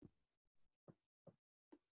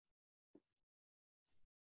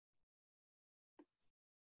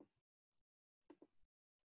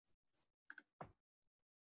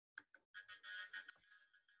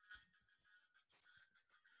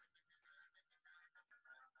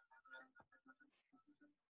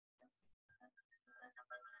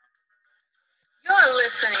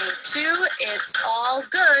listening to It's All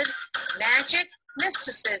Good, Magic,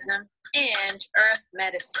 Mysticism, and Earth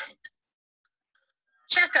Medicine.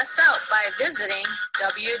 Check us out by visiting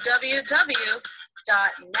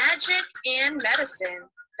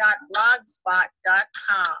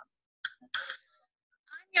www.magicandmedicine.blogspot.com. I'm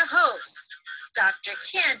your host, Dr.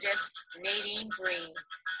 Candace Nadine Green.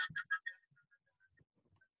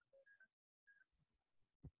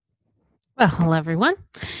 Well, hello, everyone,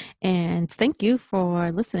 and thank you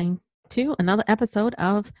for listening to another episode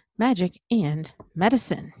of Magic and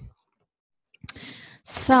Medicine.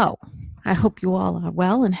 So, I hope you all are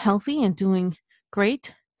well and healthy and doing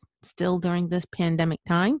great still during this pandemic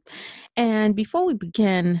time. And before we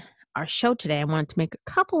begin our show today, I wanted to make a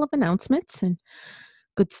couple of announcements and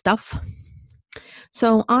good stuff.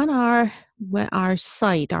 So, on our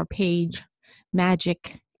site, our page,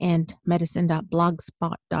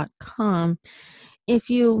 magicandmedicine.blogspot.com, if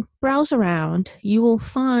you browse around, you will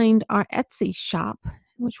find our Etsy shop,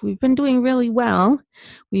 which we've been doing really well.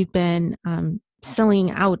 We've been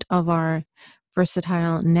selling out of our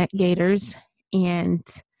versatile net gaiters, and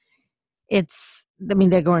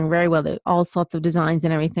they're going very well. They're all sorts of designs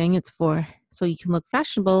and everything. So you can look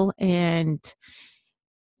fashionable and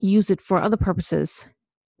use it for other purposes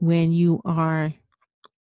when you are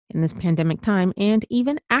in this pandemic time and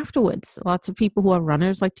even afterwards. Lots of people who are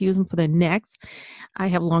runners like to use them for their necks. I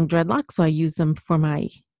have long dreadlocks, so I use them for my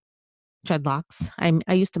dreadlocks.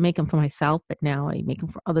 I used to make them for myself, but now I make them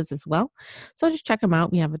for others as well. So just check them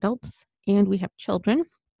out. We have adults and we have children,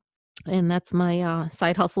 and that's my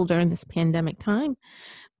side hustle during this pandemic time,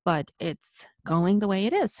 but it's going the way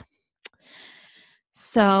it is.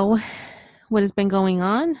 So what has been going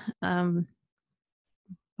on?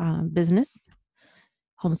 Business,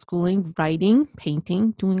 homeschooling, writing,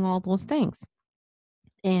 painting, doing all those things.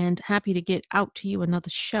 And happy to get out to you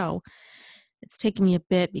another show. It's taken me a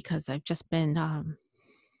bit because I've just been,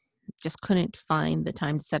 just couldn't find the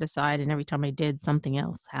time to set aside. And every time I did, something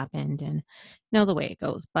else happened, and you know the way it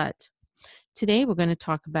goes. But today we're going to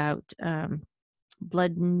talk about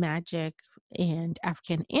blood magic and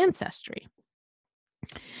African ancestry.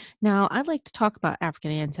 Now, I'd like to talk about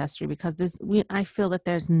African ancestry because I feel that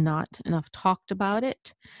there's not enough talked about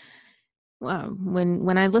it.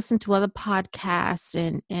 When I listen to other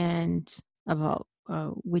podcasts and about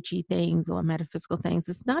witchy things or metaphysical things,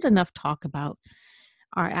 it's not enough talk about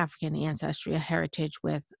our African ancestry, a heritage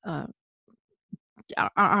with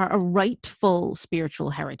our rightful spiritual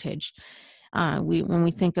heritage. When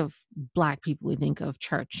we think of Black people, we think of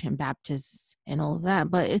church and Baptists and all of that,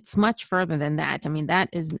 but it's much further than that. I mean, that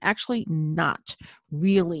is actually not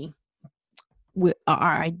really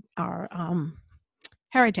our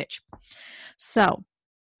heritage. So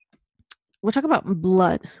we'll talk about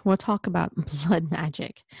blood. We'll talk about blood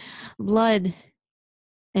magic. Blood,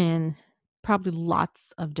 and probably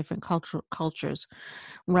lots of different cultures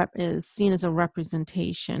is seen as a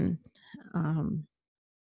representation.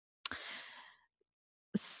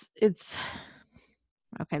 It's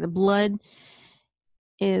okay. The blood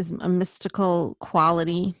is a mystical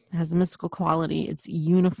quality, has a mystical quality. It's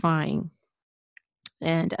unifying.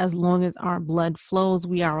 And as long as our blood flows,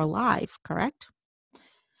 we are alive, correct?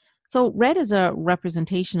 So red is a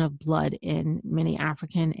representation of blood in many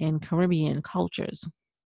African and Caribbean cultures.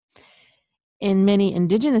 In many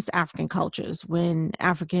indigenous African cultures, where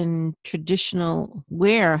African traditional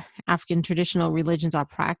religions are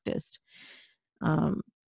practiced,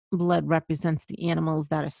 blood represents the animals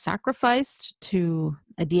that are sacrificed to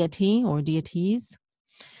a deity or deities.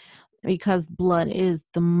 Because blood is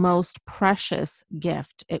the most precious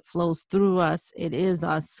gift. It flows through us. It is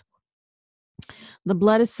us. The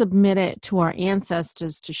blood is submitted to our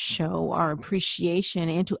ancestors to show our appreciation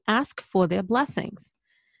and to ask for their blessings.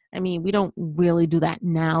 I mean, we don't really do that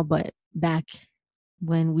now, but back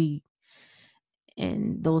in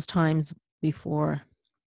those times before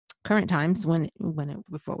current times,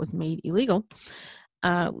 before it was made illegal,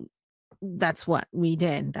 that's what we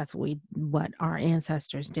did. That's what our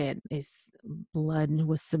ancestors did. Is blood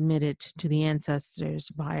was submitted to the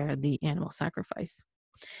ancestors via the animal sacrifice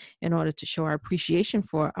in order to show our appreciation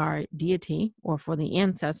for our deity or for the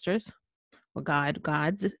ancestors, or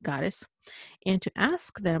goddess, and to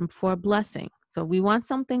ask them for a blessing. So we want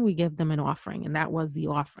something, we give them an offering, and that was the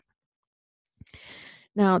offering.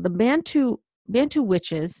 Now, the Bantu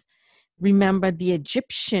witches remember the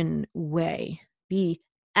Egyptian way, the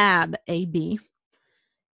AB,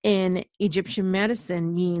 in Egyptian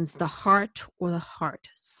medicine means the heart or the heart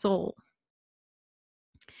soul.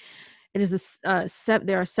 It is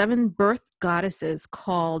there are 7 birth goddesses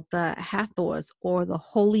called the Hathors or the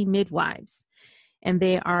holy midwives, and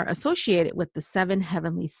they are associated with the 7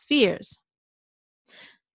 heavenly spheres.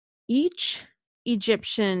 Each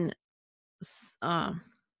Egyptian, the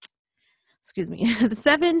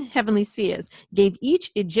 7 heavenly spheres gave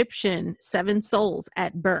each Egyptian 7 souls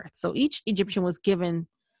at birth. So each Egyptian was given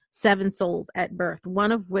 7 souls at birth,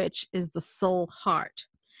 one of which is the soul heart.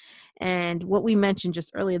 And what we mentioned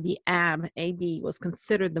just earlier, the AB, was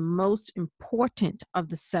considered the most important of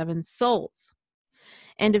the 7 souls.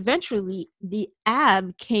 And eventually, the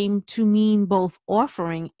Ab came to mean both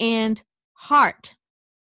offering and heart.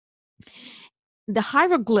 The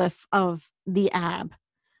hieroglyph of the Ab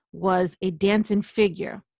was a dancing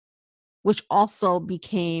figure, which also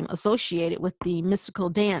became associated with the mystical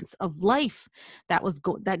dance of life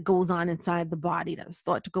that goes on inside the body, that was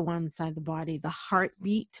thought to go on inside the body. The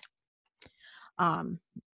heartbeat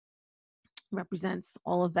represents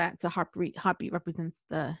all of that. So heartbeat represents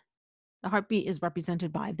the heartbeat is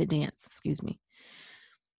represented by the dance, excuse me.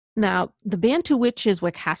 Now, the Bantu witches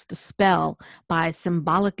were cast a spell by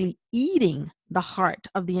symbolically eating the heart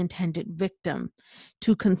of the intended victim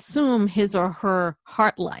to consume his or her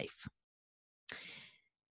heart life.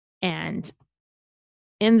 And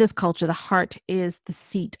in this culture, the heart is the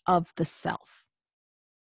seat of the self.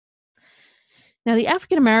 Now, the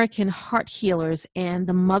African American heart healers and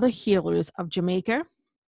the mother healers of Jamaica,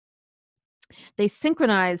 they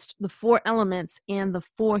synchronized the 4 elements and the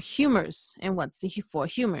 4 humors. And what's the 4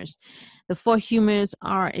 humors? The 4 humors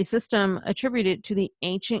are a system attributed to the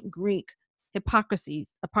ancient Greek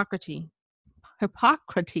Hippocrates,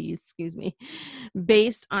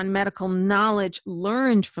 based on medical knowledge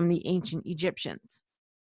learned from the ancient Egyptians.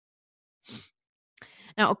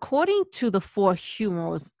 Now, according to the 4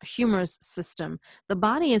 humors system, the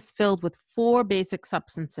body is filled with 4 basic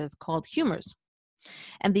substances called humors.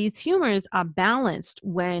 And these humors are balanced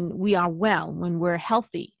when we are well, when we're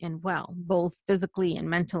healthy and well, both physically and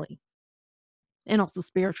mentally, and also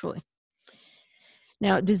spiritually.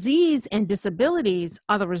 Now, disease and disabilities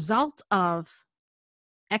are the result of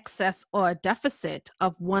excess or deficit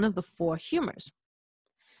of one of the 4 humors.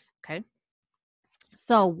 Okay.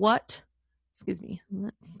 So let's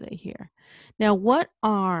say here. Now, what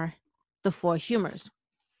are the 4 humors?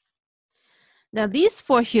 Now, these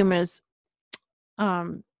 4 humors,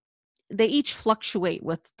 they each fluctuate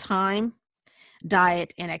with time,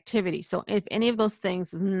 diet, and activity. So if any of those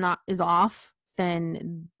things is off,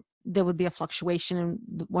 then there would be a fluctuation in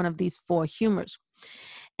one of these 4 humors.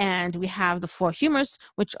 And we have the 4 humors,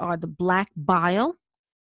 which are the black bile,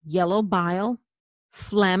 yellow bile,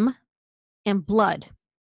 phlegm, and blood.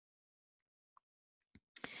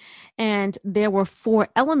 And there were 4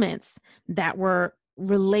 elements that were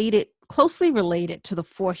closely related to the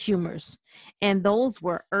 4 humors. And those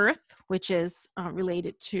were earth, which is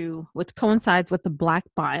which coincides with the black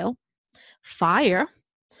bile, fire,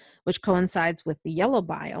 which coincides with the yellow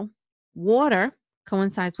bile, water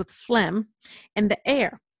coincides with phlegm, and the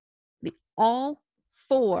air. All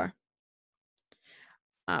 4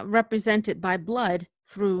 represented by blood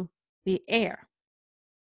through the air.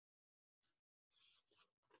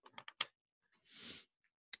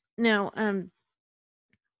 Now,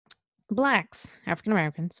 Blacks, African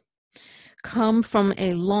Americans, come from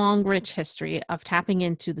a long, rich history of tapping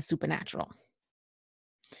into the supernatural.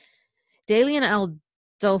 Dalian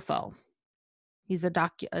Adolfo, he's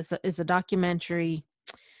a documentary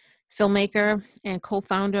filmmaker and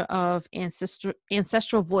co-founder of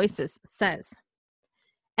Ancestral Voices, says,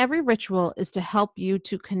 every ritual is to help you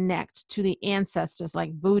to connect to the ancestors,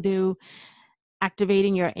 like voodoo,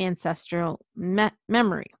 activating your ancestral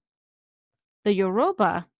memory. The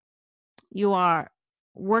Yoruba, you are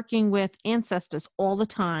working with ancestors all the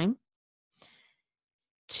time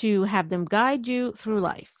to have them guide you through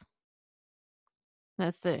life.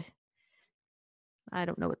 I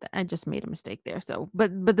don't know what I just made a mistake there. So,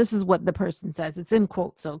 but this is what the person says. It's in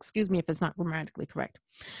quotes, so excuse me if it's not grammatically correct.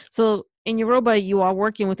 So in Yoruba, you are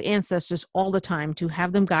working with ancestors all the time to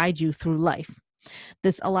have them guide you through life.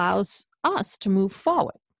 This allows us to move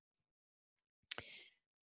forward.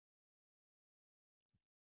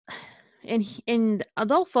 And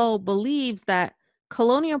Adolfo believes that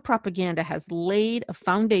colonial propaganda has laid a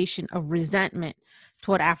foundation of resentment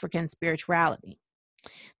toward African spirituality.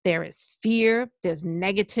 There is fear, there's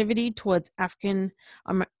negativity towards African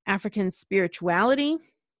spirituality,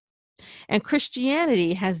 and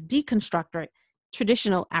Christianity has deconstructed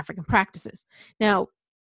traditional African practices. Now,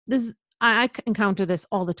 I encounter this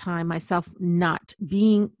all the time myself, not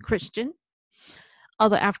being Christian.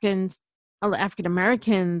 Other African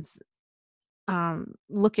Americans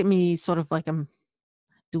look at me sort of like I'm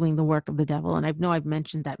doing the work of the devil, and I know I've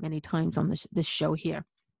mentioned that many times on this show here.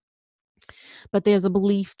 But there's a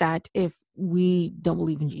belief that if we don't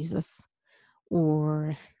believe in Jesus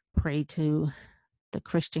or pray to the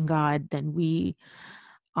Christian God, then we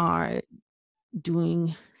are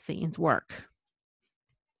doing Satan's work.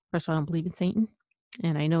 First of all, I don't believe in Satan.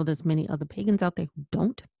 And I know there's many other pagans out there who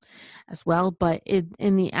don't as well. But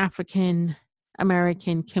in the African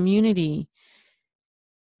American community,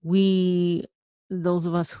 those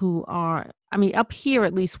of us who are, up here,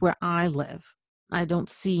 at least where I live, I don't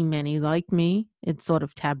see many like me. It's sort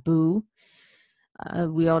of taboo.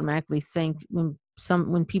 We automatically think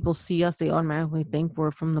when people see us, they automatically think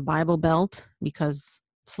we're from the Bible Belt because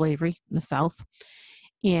slavery in the South,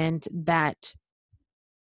 and that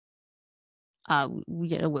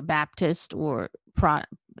we're Baptist or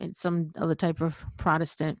some other type of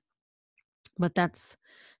Protestant. But that's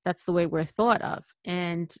the way we're thought of.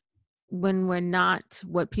 And when we're not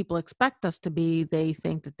what people expect us to be, they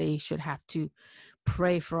think that they should have to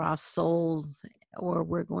pray for our souls or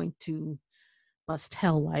we're going to bust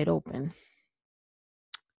hell wide open.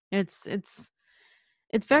 It's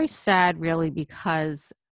very sad, really,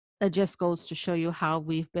 because it just goes to show you how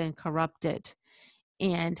we've been corrupted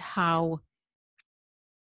and how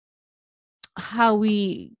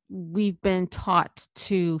we've been taught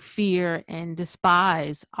to fear and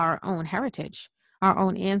despise our own heritage, our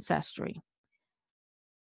own ancestry,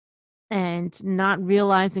 and not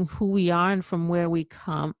realizing who we are and from where we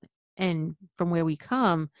come. And from where we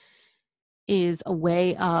come is a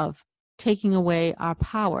way of taking away our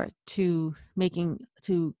power to make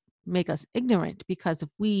us ignorant. Because if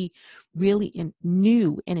we really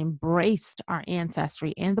knew and embraced our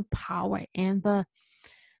ancestry and the power and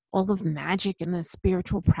all the magic and the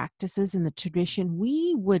spiritual practices and the tradition,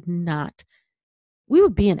 we would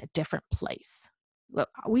be in a different place.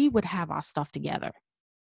 We would have our stuff together.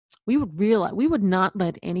 We would not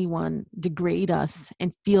let anyone degrade us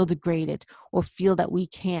and feel degraded or feel that we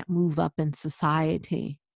can't move up in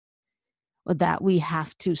society or that we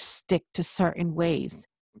have to stick to certain ways.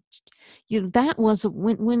 That was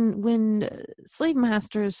when slave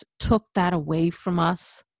masters took that away from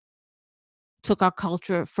us, took our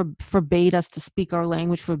culture, forbade us to speak our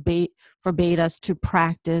language, forbade us to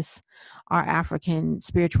practice our African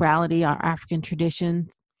spirituality, our African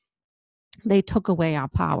traditions. They took away our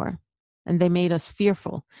power and they made us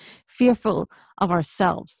fearful of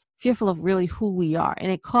ourselves, fearful of really who we are.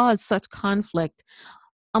 And it caused such conflict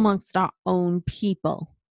amongst our own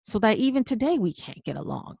people so that even today we can't get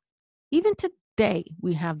along. Even today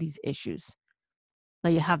we have these issues. Now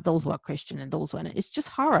you have those who are Christian and those who are not. It's just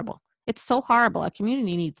horrible. It's so horrible. Our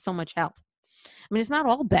community needs so much help. It's not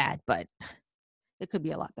all bad, but it could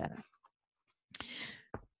be a lot better.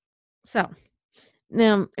 So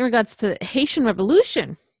now, in regards to the Haitian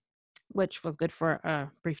Revolution, which was good for a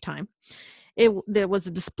brief time, there was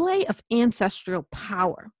a display of ancestral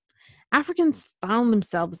power. Africans found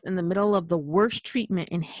themselves in the middle of the worst treatment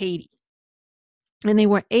in Haiti, and they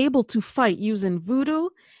were able to fight using voodoo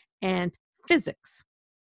and physics,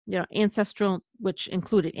 ancestral, which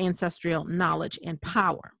included ancestral knowledge and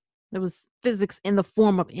power. There was physics in the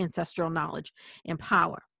form of ancestral knowledge and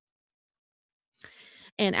power.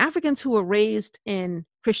 And Africans who were raised in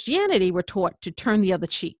Christianity were taught to turn the other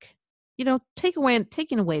cheek,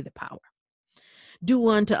 taking away the power. Do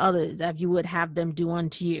unto others as you would have them do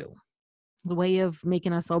unto you. The way of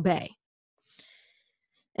making us obey.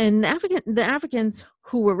 And the Africans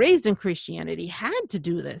who were raised in Christianity had to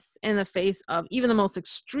do this in the face of even the most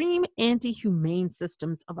extreme anti-humane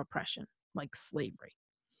systems of oppression, like slavery.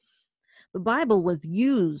 The Bible was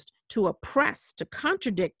used to oppress, to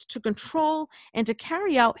contradict, to control, and to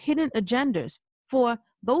carry out hidden agendas for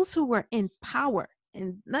those who were in power.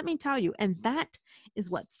 And let me tell you, and that is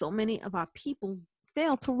what so many of our people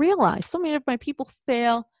fail to realize. So many of my people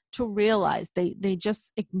fail to realize. They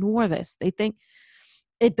just ignore this. They think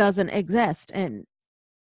it doesn't exist. And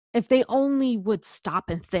if they only would stop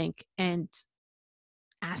and think and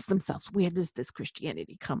ask themselves, where does this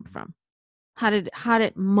Christianity come from? How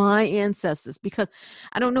did my ancestors, because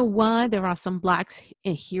I don't know why there are some blacks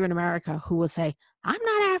here in America who will say, I'm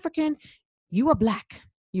not African, you are black,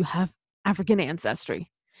 you have African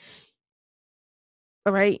ancestry.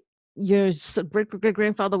 All right, your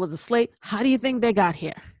great-great-grandfather was a slave. How do you think they got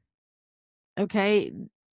here? Okay,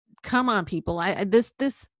 come on, people. This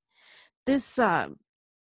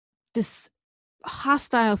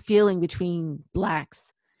hostile feeling between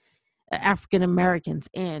blacks, African Americans,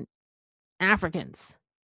 and Africans,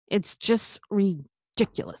 it's just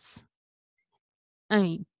ridiculous.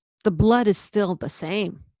 The blood is still the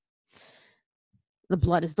same. The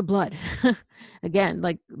blood is the blood. Again,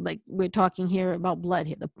 like we're talking here about blood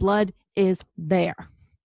here. The blood is there.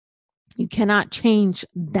 You cannot change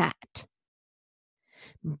that.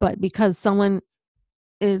 But because someone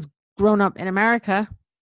is grown up in America,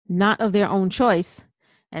 not of their own choice,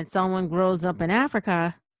 and someone grows up in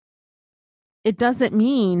Africa, it doesn't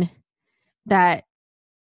mean that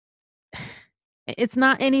it's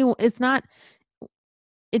not any, it's not,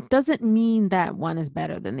 it doesn't mean that one is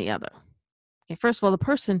better than the other. Okay, first of all, the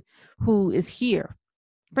person who is here,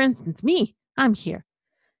 for instance, me, I'm here.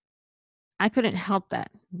 I couldn't help that.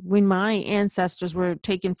 When my ancestors were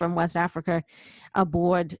taken from West Africa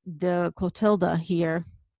aboard the Clotilda here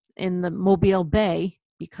in the Mobile Bay,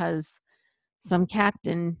 because some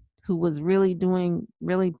captain who was really doing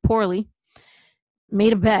really poorly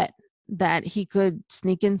made a bet that he could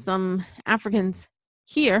sneak in some Africans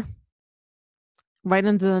here right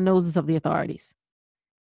under the noses of the authorities.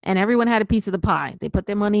 And everyone had a piece of the pie. They put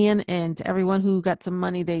their money in, and everyone who got some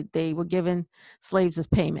money, they were given slaves as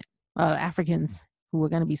payment. Africans who were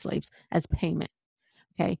going to be slaves as payment.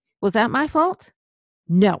 Okay, was that my fault?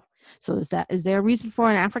 No. So is there a reason for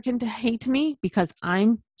an African to hate me because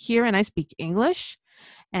I'm here and I speak English,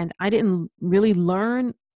 and I didn't really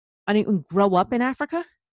learn? I didn't grow up in Africa.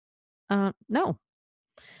 No.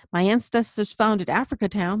 My ancestors founded Africa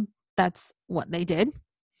Town. That's what they did.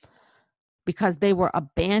 Because they were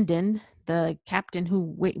abandoned, the captain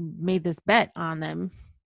who made this bet on them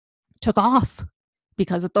took off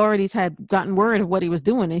because authorities had gotten word of what he was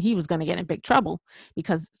doing, and he was going to get in big trouble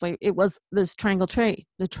because it was this triangle trade.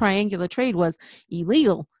 The triangular trade was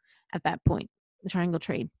illegal at that point, the triangle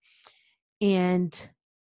trade. And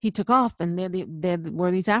he took off, and there were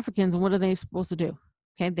these Africans, and what are they supposed to do?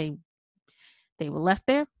 Okay, they were left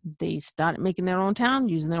there. They started making their own town,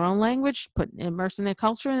 using their own language, immersed in their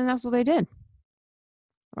culture, and that's what they did.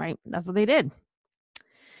 Right? That's what they did.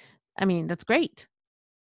 I mean, that's great.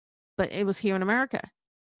 But it was here in America,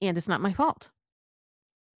 and it's not my fault.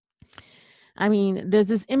 I mean, there's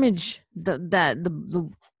this image that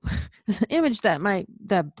this image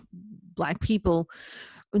that Black people,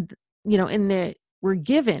 in the were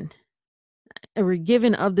given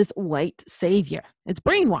of this white savior. It's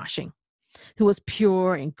brainwashing, who was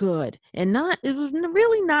pure and good, and it was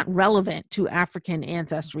really not relevant to African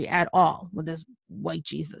ancestry at all with this white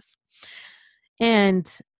Jesus. And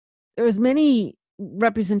there was many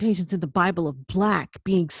representations in the Bible of Black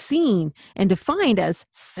being seen and defined as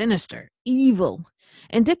sinister, evil,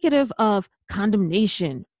 indicative of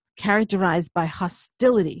condemnation, characterized by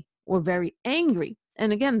hostility or very angry.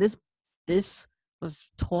 And again, this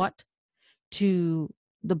was taught to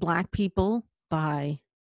the Black people by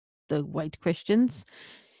the white Christians.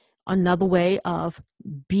 Another way of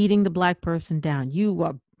beating the Black person down. You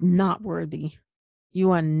are not worthy.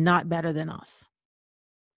 You are not better than us.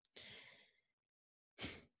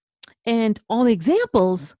 And all the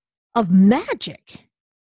examples of magic,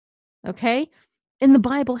 okay, in the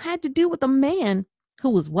Bible had to do with a man who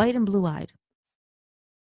was white and blue-eyed.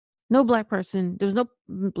 No Black person, there was no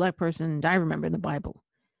Black person I remember in the Bible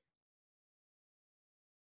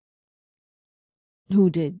who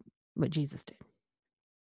did what Jesus did.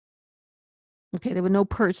 Okay, there were no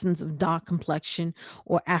persons of dark complexion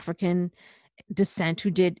or African descent who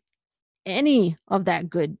did any of that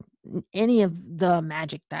good, any of the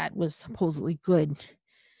magic that was supposedly good.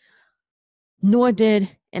 Nor did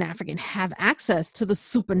an African have access to the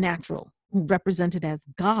supernatural, represented as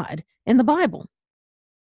God in the Bible.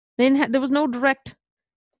 There was no direct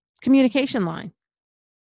communication line.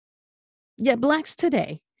 Yet Blacks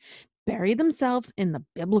today bury themselves in the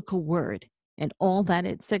biblical word and all that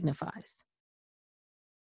it signifies.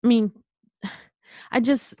 I mean, I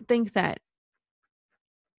just think that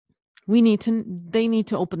they need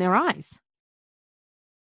to open their eyes.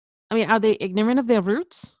 I mean, are they ignorant of their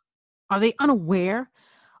roots? Are they unaware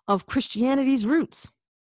of Christianity's roots?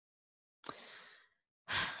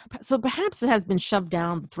 So perhaps it has been shoved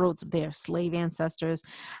down the throats of their slave ancestors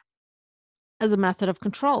as a method of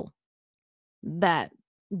control, that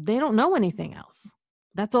they don't know anything else.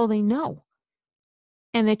 That's all they know.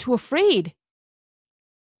 And they're too afraid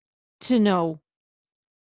to know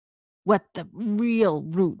what the real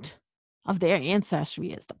root of their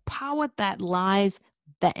ancestry is, the power that lies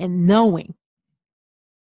in knowing.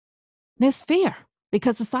 There's fear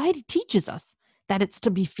because society teaches us that it's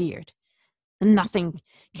to be feared and nothing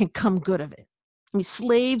can come good of it. I mean,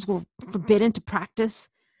 slaves were forbidden to practice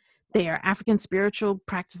their African spiritual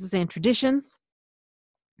practices and traditions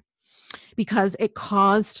because it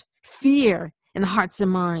caused fear in the hearts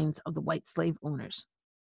and minds of the white slave owners,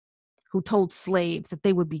 who told slaves that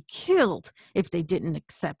they would be killed if they didn't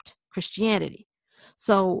accept Christianity.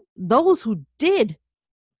 So those who did,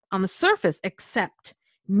 on the surface, accept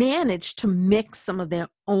managed to mix some of their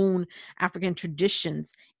own African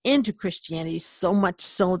traditions into Christianity, so much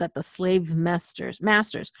so that the slave masters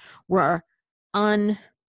were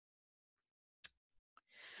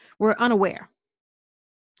unaware.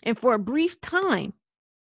 And for a brief time,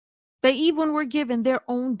 they even were given their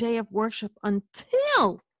own day of worship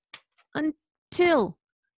until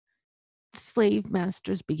slave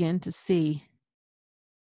masters began to see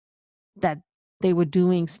that they were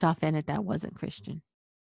doing stuff in it that wasn't Christian.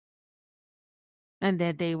 And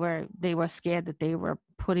that they were scared that they were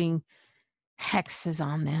putting hexes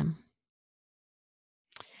on them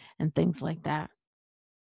and things like that.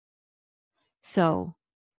 So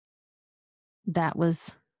it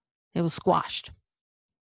was squashed.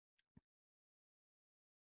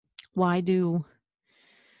 Why,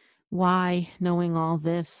 knowing all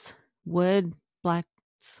this, would blacks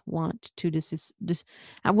want to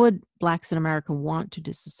would blacks in America want to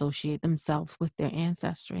disassociate themselves with their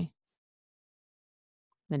ancestry?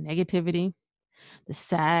 The negativity, the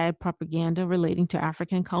sad propaganda relating to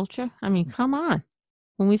African culture. I mean, come on.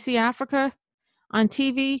 When we see Africa on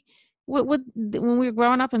TV, what when we were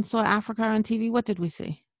growing up and saw Africa on TV, what did we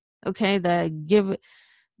see? Okay,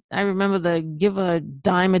 I remember the give a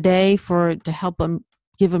dime a day to help them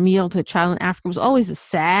give a meal to a child in Africa. It was always a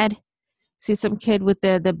sad. See some kid with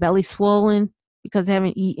their belly swollen because they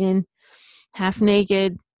haven't eaten, half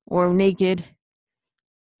naked or naked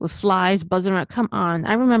with flies buzzing around. Come on.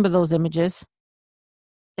 I remember those images.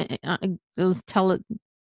 Those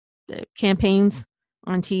campaigns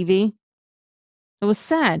on TV. It was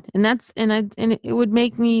sad. And it would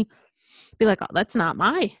make me be like, oh, that's not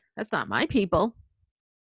my people.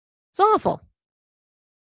 It's awful.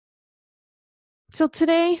 So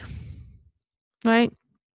today, right,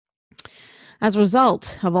 as a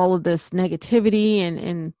result of all of this negativity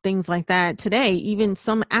and things like that, today, even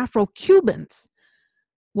some Afro-Cubans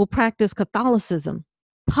will practice Catholicism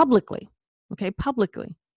publicly,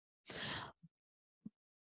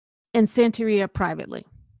 and Santeria privately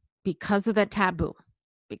because of that taboo.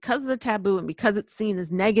 Because of the taboo and because it's seen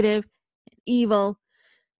as negative and evil.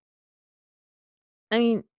 I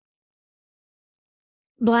mean,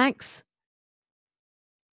 blacks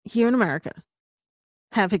here in America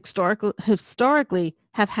have historically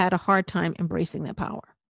have had a hard time embracing that power.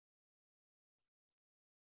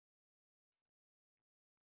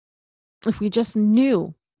 If we just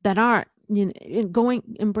knew that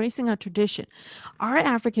embracing our tradition, our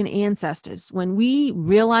African ancestors, when we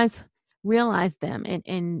realize them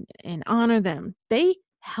and honor them, they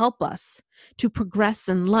help us to progress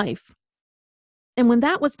in life. And when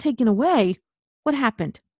that was taken away, what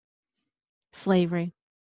happened? Slavery.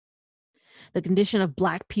 The condition of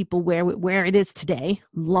black people where it is today,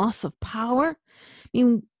 loss of power. I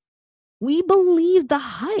mean, we believe the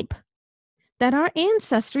hype that our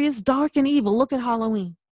ancestry is dark and evil. Look at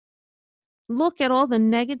Halloween. Look at all the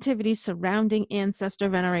negativity surrounding ancestor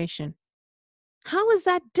veneration. How is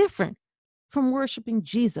that different from worshiping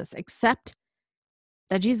Jesus, except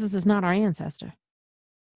that Jesus is not our ancestor?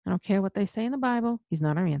 I don't care what they say in the Bible. He's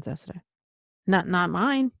not our ancestor. Not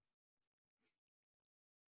mine.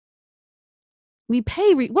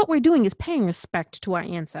 What we're doing is paying respect to our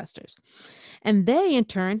ancestors, and they in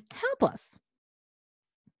turn help us.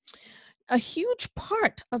 A huge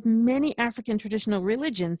part of many African traditional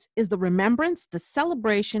religions is the remembrance, the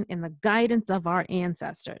celebration, and the guidance of our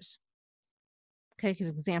ancestors. Okay, here's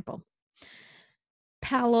an example.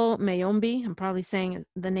 Palo Mayombe, I'm probably saying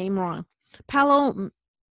the name wrong. Palo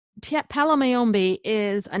Mayombe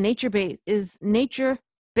is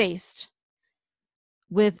nature-based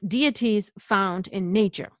with deities found in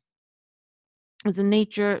nature. It's a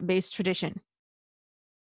nature-based tradition.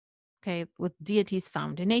 Okay, with deities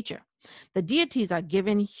found in nature. The deities are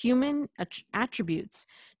given human attributes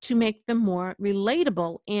to make them more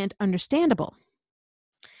relatable and understandable.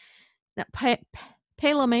 Now,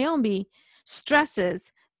 Palo Mayombe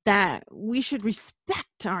stresses that we should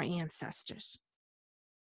respect our ancestors.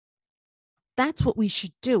 That's what we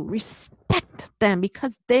should do. Respect them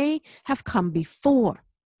because they have come before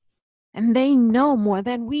and they know more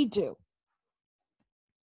than we do.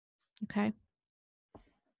 Okay.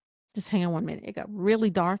 Just hang on 1 minute. It got really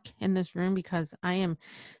dark in this room because I am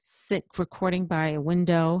recording by a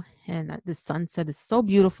window and the sunset is so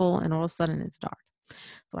beautiful and all of a sudden it's dark.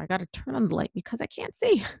 So I got to turn on the light because I can't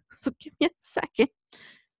see. So give me a second.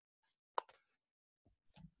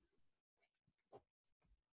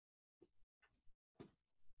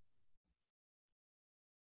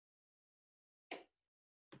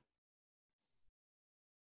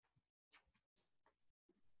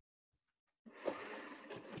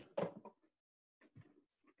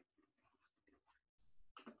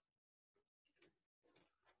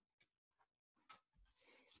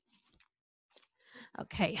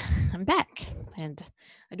 Okay, I'm back, and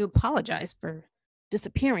I do apologize for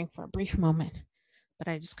disappearing for a brief moment. But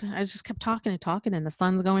I just kept talking and talking, and the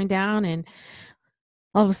sun's going down, and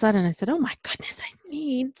all of a sudden I said, "Oh my goodness, I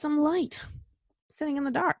need some light." Sitting in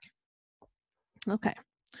the dark. Okay,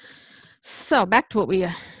 so back to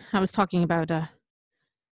what I was talking about.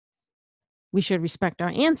 We should respect our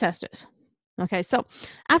ancestors. Okay, so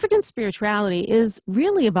African spirituality is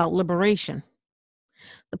really about liberation.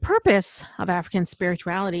 The purpose of African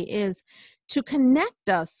spirituality is to connect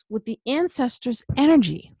us with the ancestors'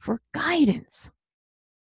 energy for guidance.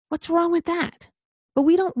 What's wrong with that? But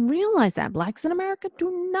we don't realize that. Blacks in America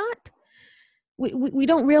do not. We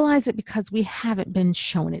don't realize it because we haven't been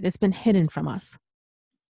shown it. It's been hidden from us.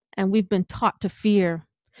 And we've been taught to fear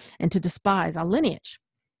and to despise our lineage.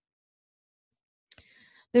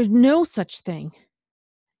 There's no such thing,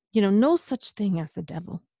 no such thing as the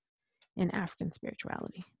devil in African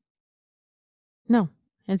spirituality. No,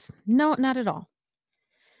 not at all.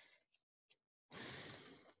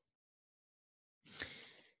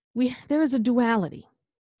 There is a duality.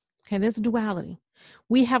 Okay, there's a duality.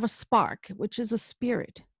 We have a spark, which is a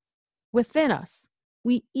spirit within us.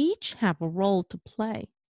 We each have a role to play.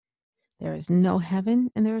 There is no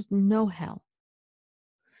heaven and there is no hell.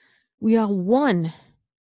 We are one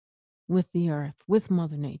with the earth, with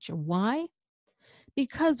Mother Nature. Why?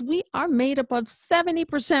 Because we are made up of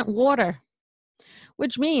 70% water,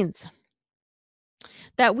 which means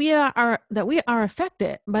that we are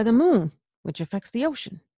affected by the moon, which affects the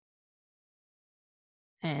ocean.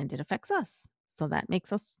 And it affects us. So that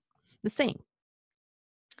makes us the same.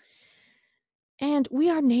 And we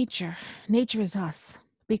are nature. Nature is us.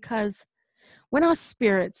 Because when our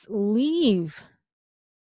spirits leave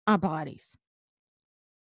our bodies,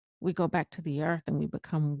 we go back to the earth and we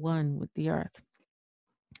become one with the earth.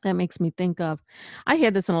 That makes me think of, I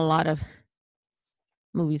hear this in a lot of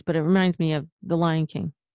movies, but it reminds me of The Lion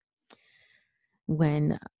King.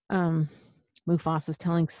 When Mufasa's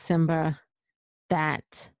telling Simba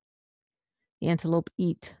that the antelope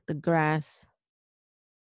eat the grass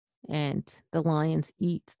and the lions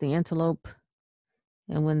eat the antelope.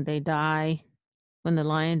 And when they die, when the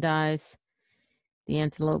lion dies, the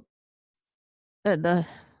antelope, when the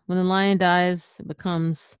lion dies, it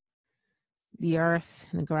becomes the earth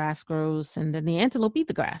and the grass grows, and then the antelope eat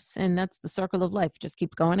the grass. And that's the circle of life. It just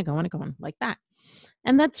keeps going and going and going like that.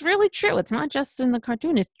 And that's really true. It's not just in the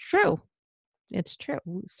cartoon. It's true. It's true.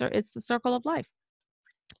 So it's the circle of life.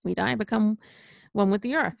 We die and become one with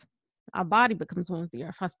the earth. Our body becomes one with the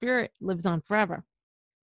earth. Our spirit lives on forever.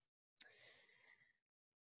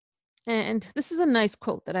 And this is a nice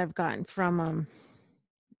quote that I've gotten from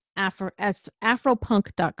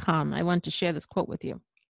afropunk.com. I want to share this quote with you.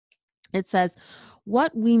 It says,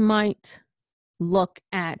 what we might look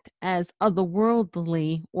at as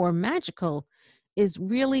otherworldly or magical is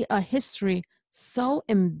really a history so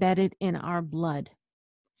embedded in our blood.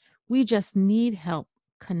 We just need help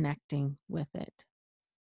connecting with it.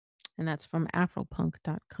 And that's from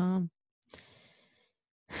afropunk.com.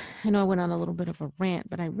 I know I went on a little bit of a rant,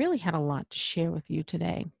 but I really had a lot to share with you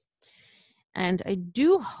today. And I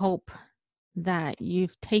do hope that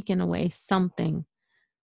you've taken away something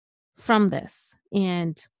from this.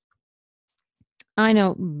 And I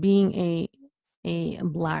know being a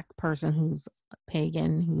Black person who's a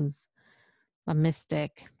pagan, who's a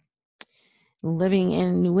mystic, living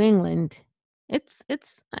in New England, it's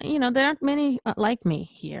there aren't many like me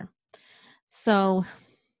here. So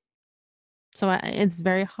it's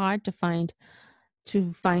very hard to find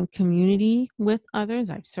community with others.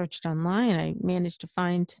 I've searched online. I managed to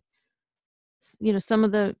find some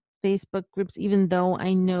of the Facebook groups, even though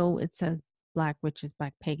I know it says Black witches,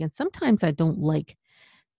 Black pagans. Sometimes I don't like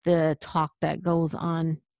the talk that goes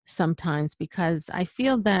on sometimes, because I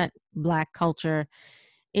feel that Black culture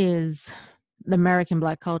the American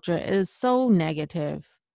Black culture is so negative.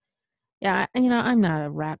 Yeah, I'm not a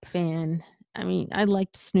rap fan. I mean, I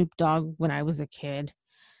liked Snoop Dogg when I was a kid.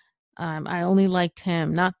 I only liked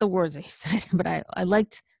him, not the words he said, but I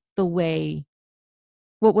liked the way,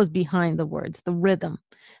 what was behind the words, the rhythm,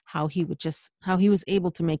 how he was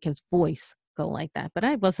able to make his voice go like that. But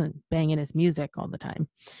I wasn't banging his music all the time.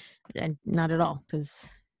 And not at all, because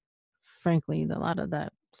frankly, a lot of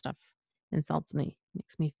that stuff insults me,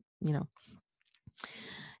 makes me,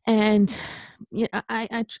 and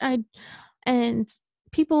I and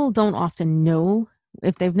people don't often know,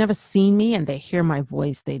 if they've never seen me and they hear my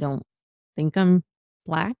voice, they don't think I'm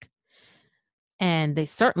Black, and they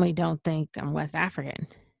certainly don't think I'm West African.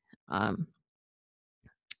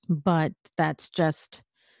 But that's just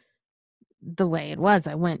the way it was.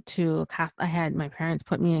 I went to I had my parents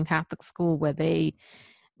put me in Catholic school where they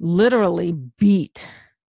literally beat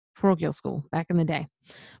parochial school back in the day,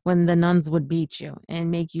 when the nuns would beat you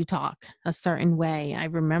and make you talk a certain way. I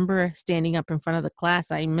remember standing up in front of the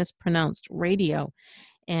class. I mispronounced radio,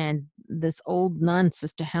 and this old nun,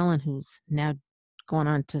 Sister Helen, who's now gone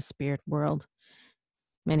on to spirit world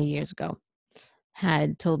many years ago,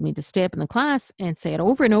 had told me to stay up in the class and say it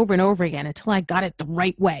over and over and over again until I got it the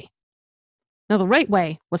right way. Now, the right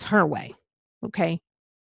way was her way, okay?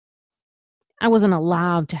 I wasn't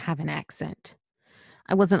allowed to have an accent.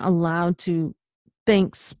 I wasn't allowed to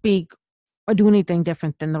think, speak, or do anything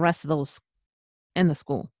different than the rest of those in the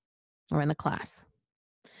school or in the class.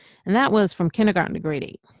 And that was from kindergarten to grade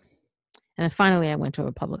 8. And then finally, I went to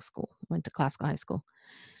a public school, went to classical high school,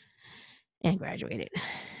 and graduated.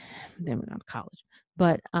 Then went on to college.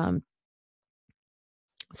 But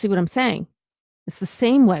see what I'm saying? It's the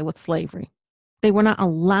same way with slavery. They were not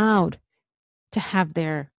allowed to have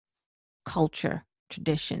their culture,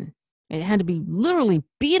 tradition. It had to be literally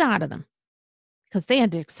beat out of them because they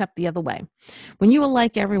had to accept the other way. When you are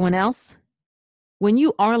like everyone else, then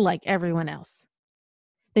you are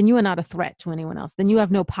not a threat to anyone else. Then you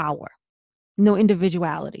have no power, no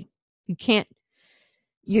individuality.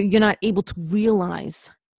 You're not able to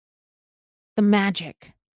realize the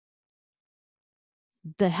magic,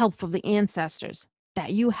 the help of the ancestors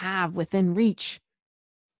that you have within reach.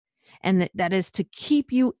 And that is to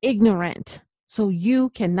keep you ignorant so you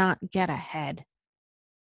cannot get ahead.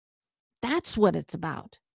 That's what it's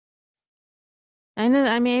about. I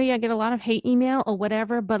know maybe I get a lot of hate email or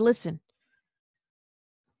whatever, but listen,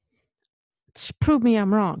 prove me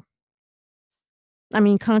I'm wrong. I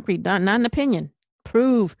mean, concrete, not an opinion.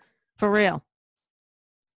 Prove for real.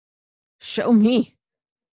 Show me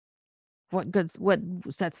what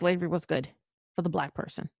said slavery was good for the Black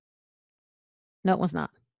person. No, it was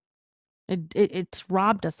not. It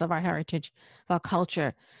robbed us of our heritage, of our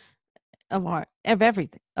culture, of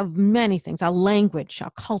everything, of many things, our language,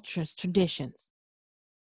 our cultures, traditions.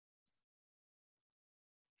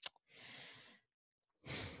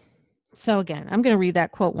 So again, I'm going to read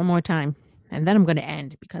that quote one more time, and then I'm going to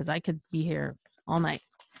end because I could be here all night.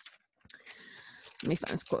 Let me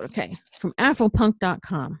find this quote. Okay. From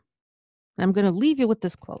Afropunk.com. I'm going to leave you with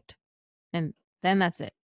this quote, and then that's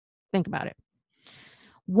it. Think about it.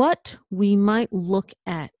 What we might look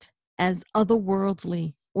at as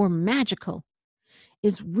otherworldly or magical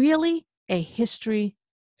is really a history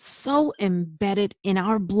so embedded in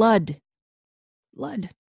our blood.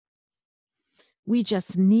 We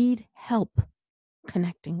just need help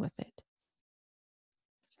connecting with it.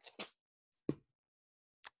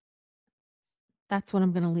 That's what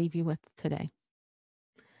I'm going to leave you with today.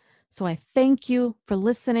 So I thank you for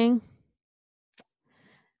listening.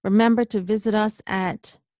 Remember to visit us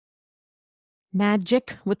at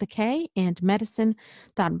magic with a K and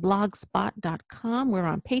medicine.blogspot.com. We're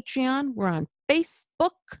on Patreon. We're on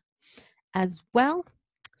Facebook as well.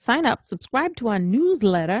 Sign up, subscribe to our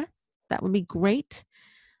newsletter. That would be great.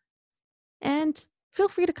 And feel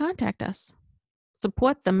free to contact us.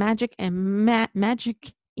 Support the Magic and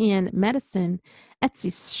Magic in Medicine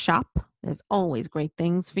Etsy shop. There's always great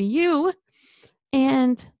things for you.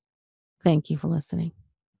 And thank you for listening.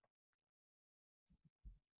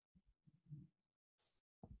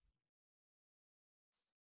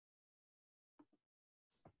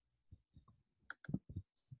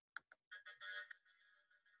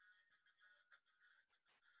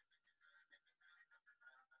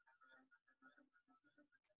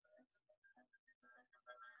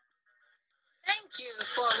 Thank you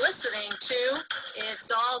for listening to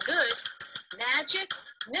It's All Good, Magic,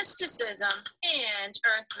 Mysticism, and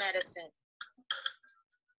Earth Medicine.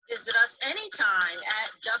 Visit us anytime at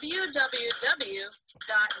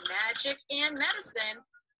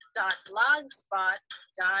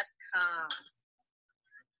www.magicandmedicine.blogspot.com.